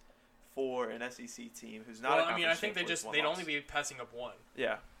 loss for an SEC team who's not. I think they'd only be passing up 1.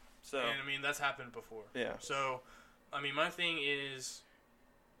 Yeah. So. And that's happened before. Yeah. So, my thing is,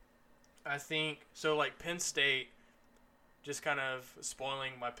 I think so. Penn State, just kind of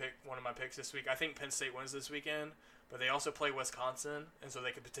spoiling one of my picks this week. I think Penn State wins this weekend, but they also play Wisconsin, and so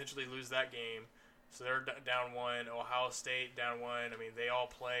they could potentially lose that game. So they're down 1. Ohio State down 1. They all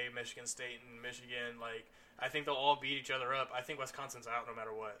play Michigan State and Michigan. I think they'll all beat each other up. I think Wisconsin's out no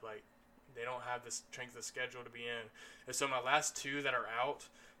matter what. They don't have the strength of schedule to be in. And so my last 2 that are out,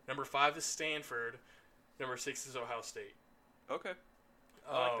 number 5 is Stanford, number 6 is Ohio State. Okay.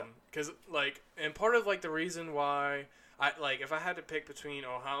 I like that. Because and part of the reason why if I had to pick between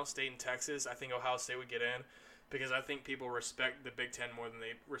Ohio State and Texas, I think Ohio State would get in, because I think people respect the Big Ten more than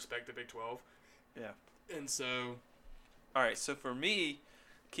they respect the Big 12. Yeah. And so. All right. So for me,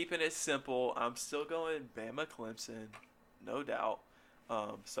 keeping it simple, I'm still going Bama, Clemson, no doubt.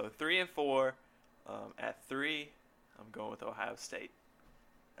 So 3 and 4. At 3, I'm going with Ohio State.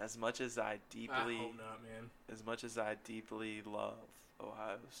 As much as I deeply. I hope not, man. As much as I deeply love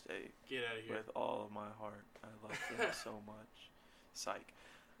Ohio State. Get out of here. With all of my heart, I love them so much. Psych.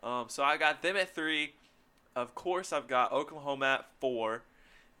 So I got them at 3. Of course, I've got Oklahoma at 4.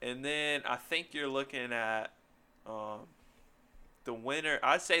 And then I think you're looking at the winner.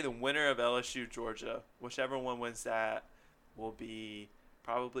 I'd say the winner of LSU Georgia, whichever one wins that, will be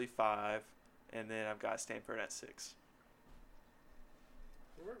probably 5. And then I've got Stanford at 6.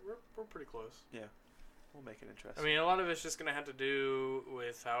 We're pretty close. Yeah. We'll make it interesting. I mean, a lot of it's just going to have to do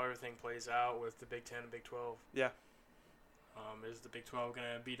with how everything plays out with the Big Ten and Big 12. Yeah. Is the Big 12 going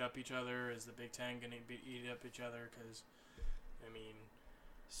to beat up each other? Is the Big 10 going to eat up each other? Because, I mean...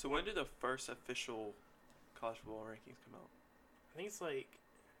 So when do the first official college football rankings come out? I think it's like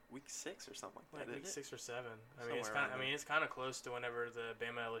Week 6 or something like that, week isn't 6 or 7. I Somewhere mean, around there. it's kind of close to whenever the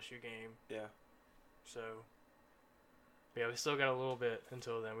Bama LSU game. it? Yeah. So, yeah, we still got a little bit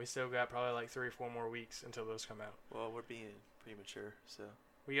until then. We still got probably like 3 or 4 more weeks until those come out. Well, we're being premature, so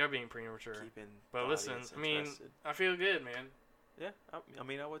We are being premature. keeping But the listen, audience I mean, interested. I feel good, man. Yeah, I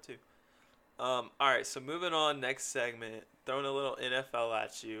mean, I would too. All right, so moving on, next segment, throwing a little NFL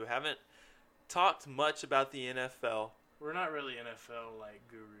at you. Haven't talked much about the NFL. We're not really NFL like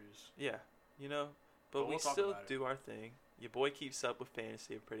gurus. Yeah, you know, but But we we'll talk still about it. do our thing. Your boy keeps up with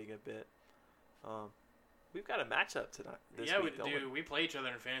fantasy a pretty good bit. We've got a matchup tonight. This Yeah, week, don't we do. We play each other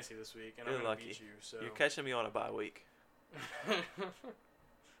in fantasy this week, and You're I'm gonna lucky. beat you. So You're catching me on a bye week.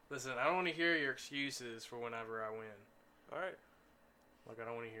 listen, I don't want to hear your excuses for whenever I win. All right, Like I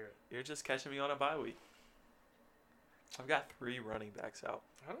don't want to hear it. you're just catching me on a bye week. I've got 3 running backs out.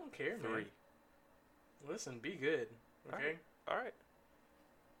 I don't care, 3. man. Listen, be good. Okay. All right.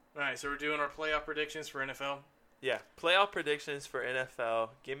 All right. So we're doing our playoff predictions for NFL. Yeah, playoff predictions for NFL.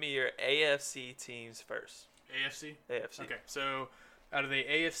 Give me your AFC teams first. AFC. AFC. Okay. So out of the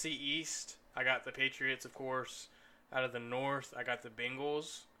AFC East, I got the Patriots, of course. Out of the North, I got the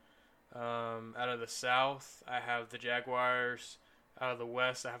Bengals. Out of the South, I have the Jaguars. Out of the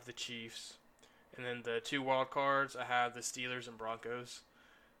West, I have the Chiefs. And then the 2 wild cards, I have the Steelers and Broncos.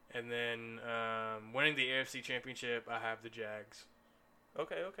 And then winning the AFC Championship, I have the Jags.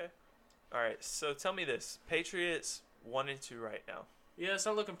 Okay. All right, so tell me this. Patriots 1-2 right now. Yeah, it's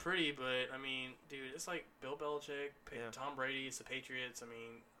not looking pretty, but, I mean, dude, it's like Bill Belichick, Yeah. Tom Brady, it's the Patriots. I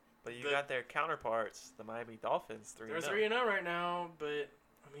mean, But you The- got their counterparts, the Miami Dolphins, 3-0. they're 3-0 right now, but,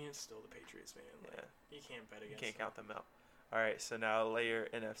 I mean, it's still the Patriots, man. Like, Yeah, you can't bet you against can't them. count them out. All right, so now lay your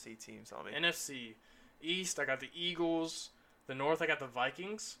NFC teams on me. NFC East, I got the Eagles. The North, I got the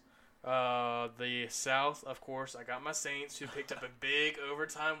Vikings. The South, of course, I got my Saints, who picked up a big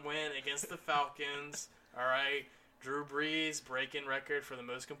overtime win against the Falcons. All right, Drew Brees breaking record for the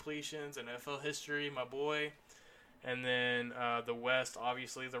most completions in NFL history, my boy. And then the West,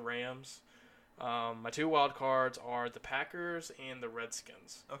 obviously the Rams. My 2 wild cards are the Packers and the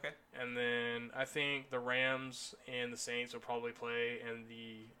Redskins. Okay. And then I think the Rams and the Saints will probably play in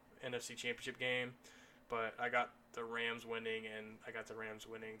the NFC Championship game. But I got the Rams winning, and I got the Rams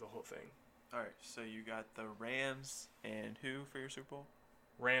winning the whole thing. All right, so you got the Rams and who for your Super Bowl?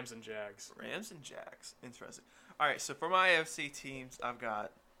 Rams and Jags. Rams and Jags. Interesting. All right, so for my AFC teams, I've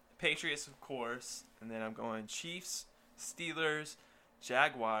got Patriots, of course, and then I'm going Chiefs, Steelers,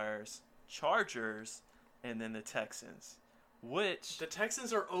 Jaguars, Chargers, and then the Texans. Which, The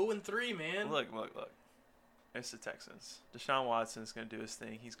Texans are 0-3, man. look. It's the Texans. Deshaun Watson's going to do his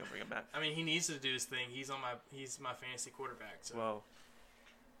thing. He's going to bring him back. I mean, he needs to do his thing. He's my fantasy quarterback. So. Well,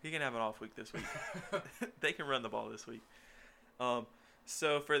 he can have an off week this week. They can run the ball this week.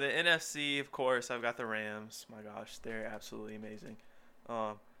 So for the NFC, of course, I've got the Rams. My gosh, they're absolutely amazing.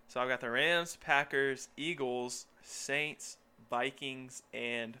 So I've got the Rams, Packers, Eagles, Saints, Vikings,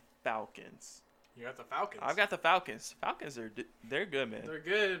 and Falcons. You got the Falcons. I've got the Falcons. Falcons they're good, man. They're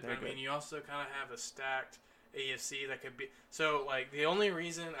good, They're but I mean, good. you also kind of have a stacked AFC that could be. So, like, the only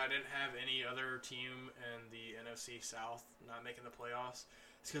reason I didn't have any other team in the NFC South not making the playoffs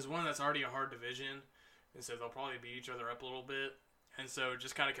is because, one, that's already a hard division, and so they'll probably beat each other up a little bit. And so,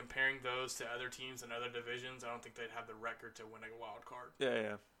 just kind of comparing those to other teams in other divisions, I don't think they'd have the record to win a wild card.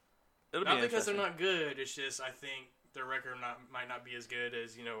 Yeah. It'll Not be because they're interesting. not good. It's just I think their record might not be as good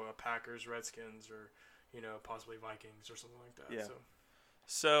as a Packers, Redskins, or possibly Vikings or something like that. Yeah. So.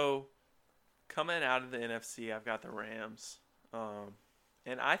 So, coming out of the NFC, I've got the Rams.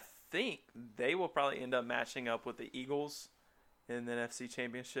 And I think they will probably end up matching up with the Eagles in the NFC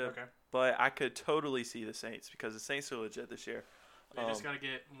Championship. Okay. But I could totally see the Saints because the Saints are legit this year. They just got to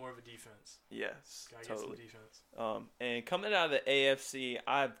get more of a defense. Yes, Got to get some totally. defense. And coming out of the AFC,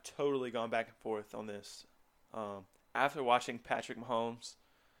 I've totally gone back and forth on this. After watching Patrick Mahomes,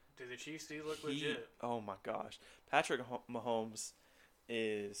 Do the Chiefs do look legit? oh my gosh, Patrick Mahomes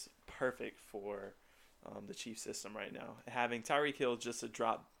is perfect for the Chiefs system right now. Having Tyreek Hill just to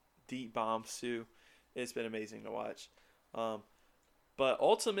drop deep bombs too, it's been amazing to watch. But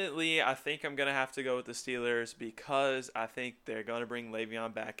ultimately, I think I'm going to have to go with the Steelers because I think they're going to bring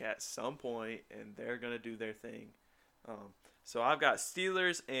Le'Veon back at some point, and they're going to do their thing. So I've got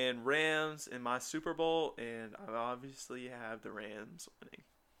Steelers and Rams in my Super Bowl, and I obviously have the Rams winning.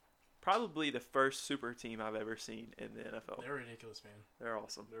 probably the first super team I've ever seen in the NFL. They're ridiculous, man. They're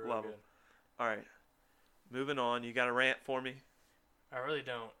awesome. They're really Love good. them. All right. Moving on. You got a rant for me? I really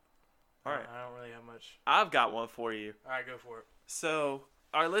don't. All right. I don't really have much. I've got one for you. All right, go for it. So,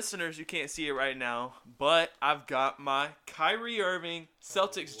 our listeners, you can't see it right now, but I've got my Kyrie Irving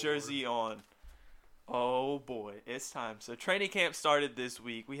Celtics jersey on. Oh, boy. It's time. So, training camp started this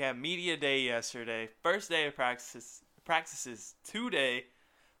week. We had media day yesterday. First day of practices today.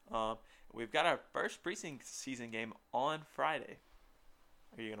 We've got our first preseason game on Friday.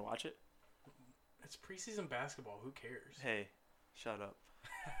 Are you going to watch it? It's preseason basketball. Who cares? Hey, shut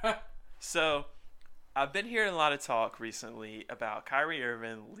up. So, I've been hearing a lot of talk recently about Kyrie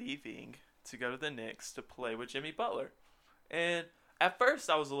Irving leaving to go to the Knicks to play with Jimmy Butler. And at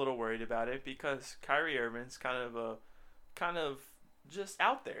first I was a little worried about it because Kyrie Irving's kind of just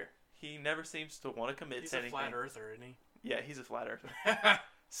out there. He never seems to want to commit He's to a anything. flat earther, isn't he? Yeah, he's a flat earther.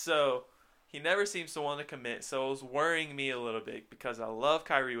 So, he never seems to want to commit. So, it was worrying me a little bit because I love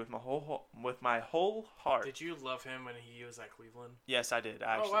Kyrie with my whole heart. Did you love him when he was at Cleveland? Yes, I did.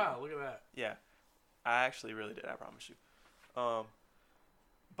 Actually. Oh, wow. Look at that. Yeah, I actually really did. I promise you.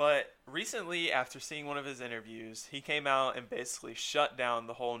 But recently, after seeing one of his interviews, he came out and basically shut down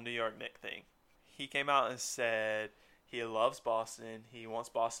the whole New York Knicks thing. He came out and said he loves Boston. He wants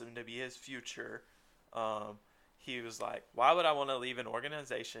Boston to be his future. He was like, why would I want to leave an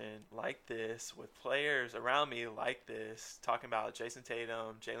organization like this with players around me like this, talking about Jason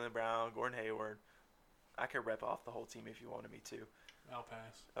Tatum, Jaylen Brown, Gordon Hayward. I could rep off the whole team if you wanted me to. I'll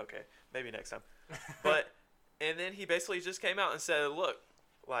pass. Okay, maybe next time. And then he basically just came out and said, look,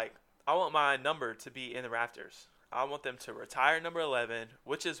 like, I want my number to be in the rafters. I want them to retire number 11,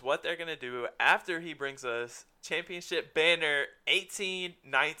 which is what they're going to do after he brings us championship banner 18,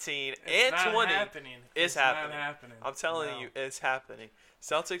 19, and 20. Happening. It's happening. Not happening. I'm telling you, it's happening.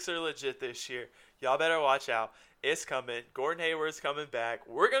 Celtics are legit this year. Y'all better watch out. It's coming. Gordon Hayward's coming back.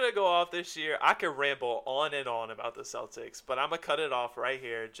 We're going to go off this year. I could ramble on and on about the Celtics, but I'm going to cut it off right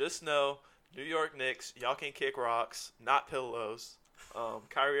here. Just know, New York Knicks, y'all can kick rocks, not pillows.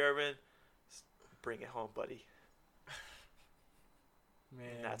 Kyrie Irving, bring it home, buddy. Man,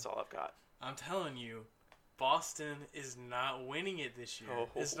 That's all I've got. I'm telling you, Boston is not winning it this year. Oh,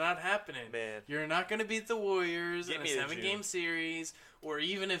 it's not happening. Man. You're not going to beat the Warriors Get in a me to 7-game June. series, or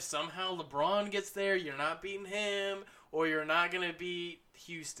even if somehow LeBron gets there, you're not beating him, or you're not going to beat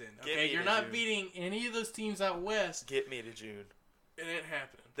Houston. Get Okay, me you're to not June. beating any of those teams out west. Get me to June. It ain't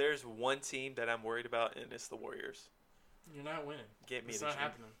happening. There's one team that I'm worried about, and it's the Warriors. You're not winning. Get me It's to not June.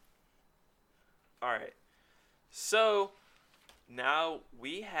 happening. All right. So, now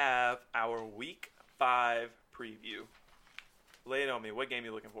we have our Week 5 preview. Lay it on me. What game are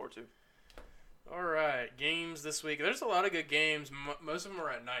you looking forward to? All right, games this week. There's a lot of good games. Most of them are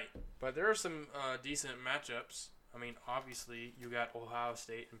at night, but there are some decent matchups. I mean, obviously, you got Ohio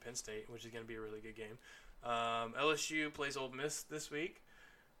State and Penn State, which is going to be a really good game. LSU plays Ole Miss this week.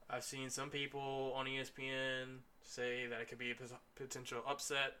 I've seen some people on ESPN say that it could be a potential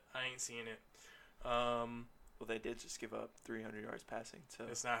upset. I ain't seeing it. Well, they did just give up 300 yards passing. So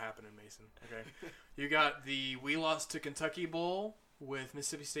It's not happening, Mason. Okay. You got the We Lost to Kentucky Bowl with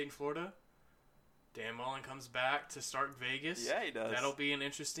Mississippi State and Florida. Dan Mullen comes back to start Vegas. Yeah, he does. That'll be an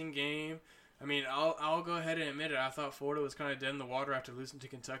interesting game. I mean, I'll go ahead and admit it. I thought Florida was kind of dead in the water after losing to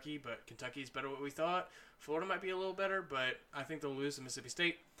Kentucky, but Kentucky's better than what we thought. Florida might be a little better, but I think they'll lose to Mississippi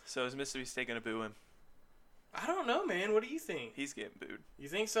State. So is Mississippi State going to boo him? I don't know, man. What do you think? He's getting booed. You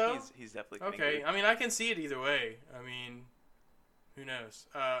think so? He's definitely getting Okay. booed. I mean, I can see it either way. I mean, who knows?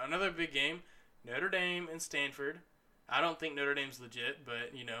 Another big game, Notre Dame and Stanford. I don't think Notre Dame's legit,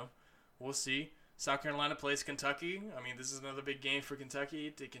 but, we'll see. South Carolina plays Kentucky. I mean, this is another big game for Kentucky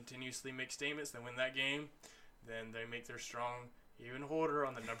to continuously make statements. They win that game. Then they make their strong even holder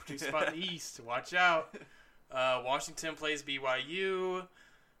on the number 2 spot in the East. Watch out. Washington plays BYU.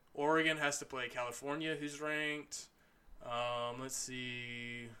 Oregon has to play California, who's ranked. Let's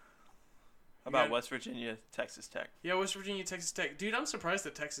see. How about West Virginia, Texas Tech? Yeah, West Virginia, Texas Tech. Dude, I'm surprised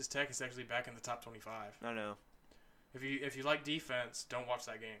that Texas Tech is actually back in the top 25. I know. If you like defense, don't watch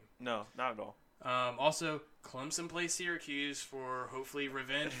that game. No, not at all. Also, Clemson plays Syracuse for hopefully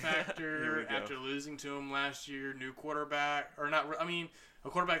revenge Here factor we go. after losing to him last year. New quarterback, or not? I mean, a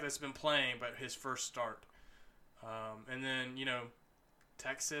quarterback that's been playing, but his first start. And then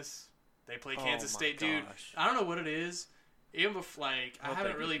Texas, they play Kansas my State. Dude, gosh. I don't know what it is. Even before, I hope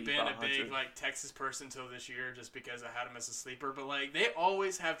haven't they really beat been by a big 100. Texas person till this year, just because I had them as a sleeper. But they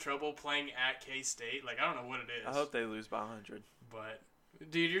always have trouble playing at K State. I don't know what it is. I hope they lose by 100. But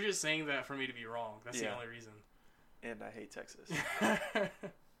dude, you're just saying that for me to be wrong. That's the Yeah. only reason. And I hate Texas.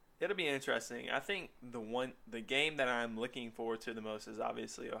 It'll be interesting. I think the game that I'm looking forward to the most is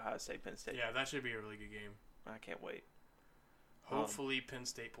obviously Ohio State Penn State. Yeah, that should be a really good game. I can't wait. Hopefully, Penn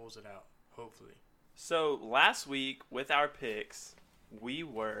State pulls it out. Hopefully. So last week with our picks, we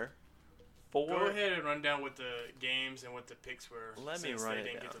were Go ahead and run down what the games and what the picks were. Let me since run they it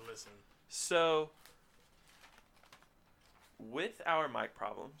didn't down. get to listen. So with our mic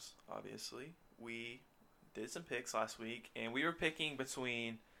problems, obviously, we did some picks last week, and we were picking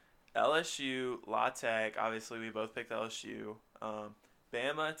between LSU, La Tech. Obviously, we both picked LSU.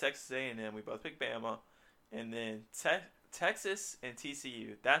 Bama, Texas A&M. We both picked Bama, and then Texas and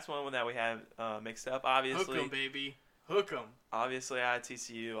TCU. That's one that we have mixed up. Obviously, Hook 'em, baby. Hook 'em. obviously, I had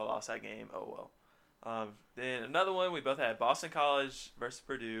TCU. I lost that game. Oh well. Then another one, we both had Boston College versus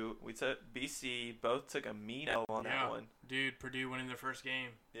Purdue. We took BC. Both took a mean L on that one. Dude, Purdue winning their first game.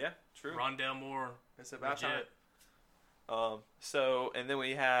 Yeah, true. Rondell Moore. It's about legit. time. And then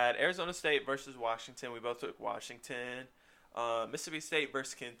we had Arizona State versus Washington. We both took Washington. Mississippi State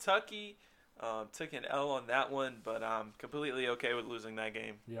versus Kentucky. Took an L on that one, but I'm completely okay with losing that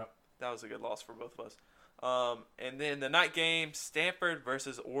game. Yep. That was a good loss for both of us. And then the night game, Stanford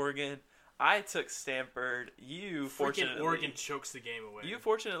versus Oregon. I took Stanford. You fortunately Oregon chokes the game away.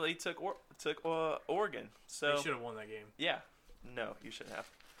 took Oregon. So they should have won that game. yeah, no, you shouldn't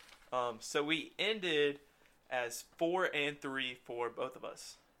have. So we ended as 4-3 for both of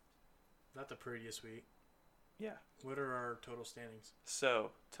us. Not the prettiest week. Yeah. What are our total standings?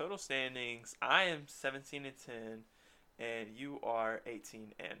 So total standings, I am 17-10, and you are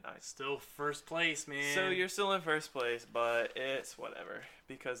 18-9. Still first place, man. So you're still in first place, but it's whatever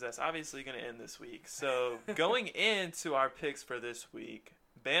because that's obviously going to end this week. So going into our picks for this week,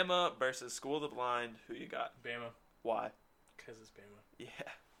 Bama versus School of the Blind. Who you got? Bama. Why? Because it's Bama. Yeah,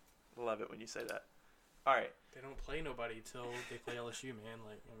 love it when you say that. All right. They don't play nobody till they play LSU, man.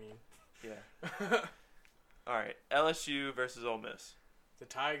 Like, I mean. Yeah. All right. LSU versus Ole Miss. The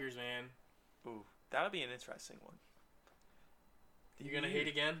Tigers, man. Ooh, that'll be an interesting one. You gonna hate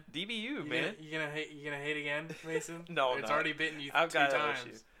again? DBU, man. You gonna hate again, Mason? No, it's no. already bitten you I've two got times.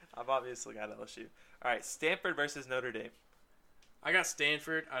 LSU. I've obviously got LSU. All right, Stanford versus Notre Dame. I got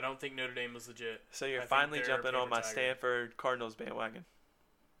Stanford. I don't think Notre Dame was legit. So you're I think finally they're jumping on paper my tiger. Stanford Cardinals bandwagon.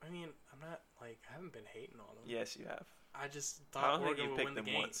 I mean, I'm not I haven't been hating on them. Yes, you have. I just I thought don't think Oregon you would picked win the them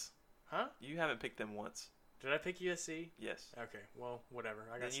game. once. Huh? You haven't picked them once. Did I pick USC? Yes. Okay, well, whatever.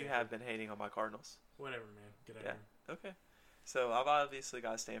 I got Then you Stanford. have been hating on my Cardinals. Whatever, man. Get out Yeah. of here. Okay. So I've obviously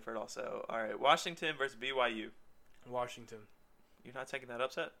got Stanford also. All right, Washington versus BYU. Washington. You're not taking that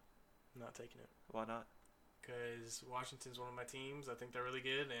upset? I'm not taking it. Why not? Because Washington's one of my teams. I think they're really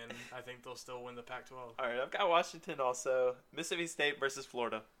good, and I think they'll still win the Pac-12. All right, I've got Washington also. Mississippi State versus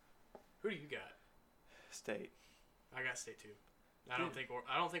Florida. Who do you got? State. I got State too. I don't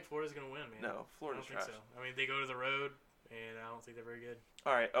think Florida's gonna win, man. No, I don't Florida's think trash. so. I mean, they go to the road, and I don't think they're very good.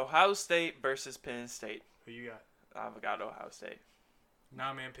 All right, Ohio State versus Penn State. Who you got? I've got Ohio State.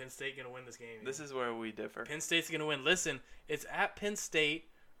 Nah, man. Penn State gonna win this game. Man. This is where we differ. Penn State's gonna win. Listen, it's at Penn State.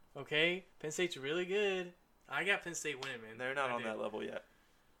 Okay, Penn State's really good. I got Penn State winning, man. They're not I on do. that level yet.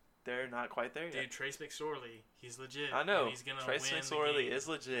 They're not quite there yet. Dude, Trace McSorley, he's legit. I know. And he's gonna Trace win the McSorley game. is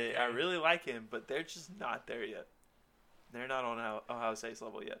legit. Okay. I really like him, but they're just not there yet. They're not on Ohio State's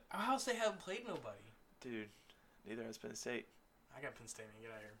level yet. Ohio State haven't played nobody. Dude, neither has Penn State. I got Penn State, man.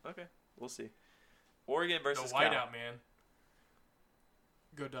 Get out of here. Okay, we'll see. Oregon versus The Cal. whiteout, man.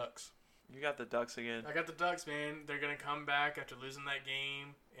 Go Ducks. You got the Ducks again. I got the Ducks, man. They're gonna come back after losing that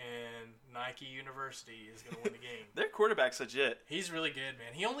game, and Nike University is gonna win the game. Their quarterback's legit. He's really good,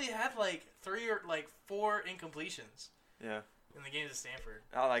 man. He only had like 3 or 4 incompletions Yeah, in the games at Stanford.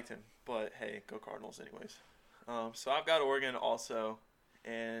 I liked him, but hey, go Cardinals anyways. So I've got Oregon also,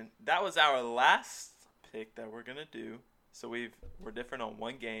 and that was our last pick that we're gonna do. So we're different on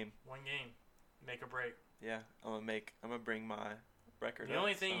one game. One game, make or break. Yeah, I'm gonna bring my record. The up,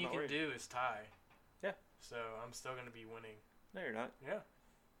 only so thing I'm you not can worried. do is tie. Yeah. So I'm still gonna be winning. No, you're not. Yeah,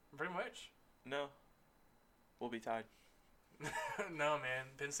 pretty much. No, we'll be tied. No, man.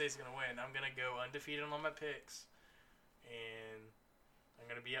 Penn State's gonna win. I'm gonna go undefeated on my picks, and I'm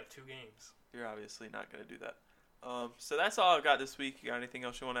gonna be up 2 games. You're obviously not gonna do that. So that's all I've got this week. You got anything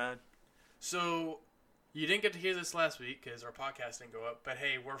else you want to add? So you didn't get to hear this last week because our podcast didn't go up. But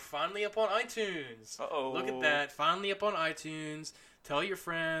hey, we're finally up on iTunes. Uh-oh. Look at that. Finally up on iTunes. Tell your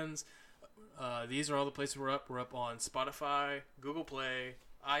friends. These are all the places we're up. We're up on Spotify, Google Play,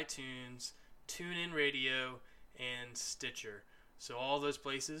 iTunes, TuneIn Radio, and Stitcher. So all those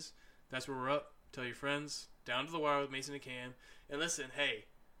places, that's where we're up. Tell your friends. Down to the Wire with Mason and Cam. And listen, hey,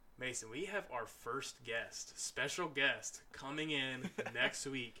 Mason, we have our first guest, special guest, coming in next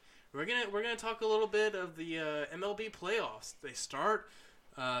week. we're gonna talk a little bit of the MLB playoffs. They start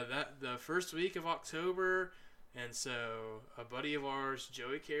the first week of October, and so a buddy of ours,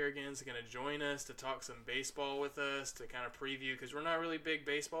 Joey Kerrigan, is gonna join us to talk some baseball with us to kind of preview, because we're not really big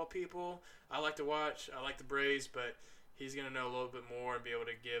baseball people. I like to watch. I like the Braves, but he's gonna know a little bit more and be able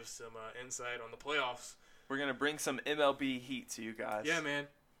to give some insight on the playoffs. We're gonna bring some MLB heat to you guys. Yeah, man.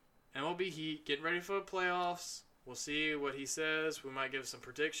 MLB Heat, getting ready for the playoffs. We'll see what he says. We might give some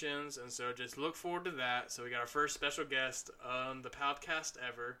predictions, and so just look forward to that. So we got our first special guest on the podcast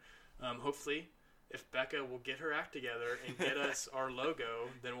ever. Hopefully, if Becca will get her act together and get us our logo,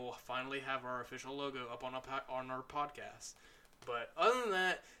 then we'll finally have our official logo up on our podcast. But other than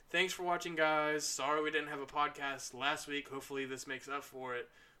that, thanks for watching, guys. Sorry we didn't have a podcast last week. Hopefully this makes up for it.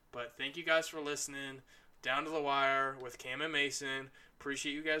 But thank you guys for listening. Down to the Wire with Cam and Mason.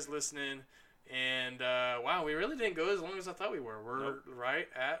 Appreciate you guys listening. And, wow, we really didn't go as long as I thought we were. We're right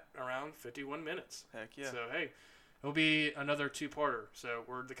at around 51 minutes. Heck yeah. So, hey, it'll be another two-parter. So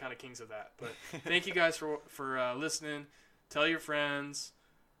we're the kind of kings of that. But thank you guys for listening. Tell your friends.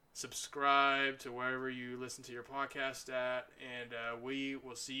 Subscribe to wherever you listen to your podcast at. And we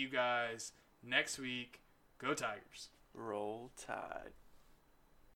will see you guys next week. Go Tigers. Roll Tide.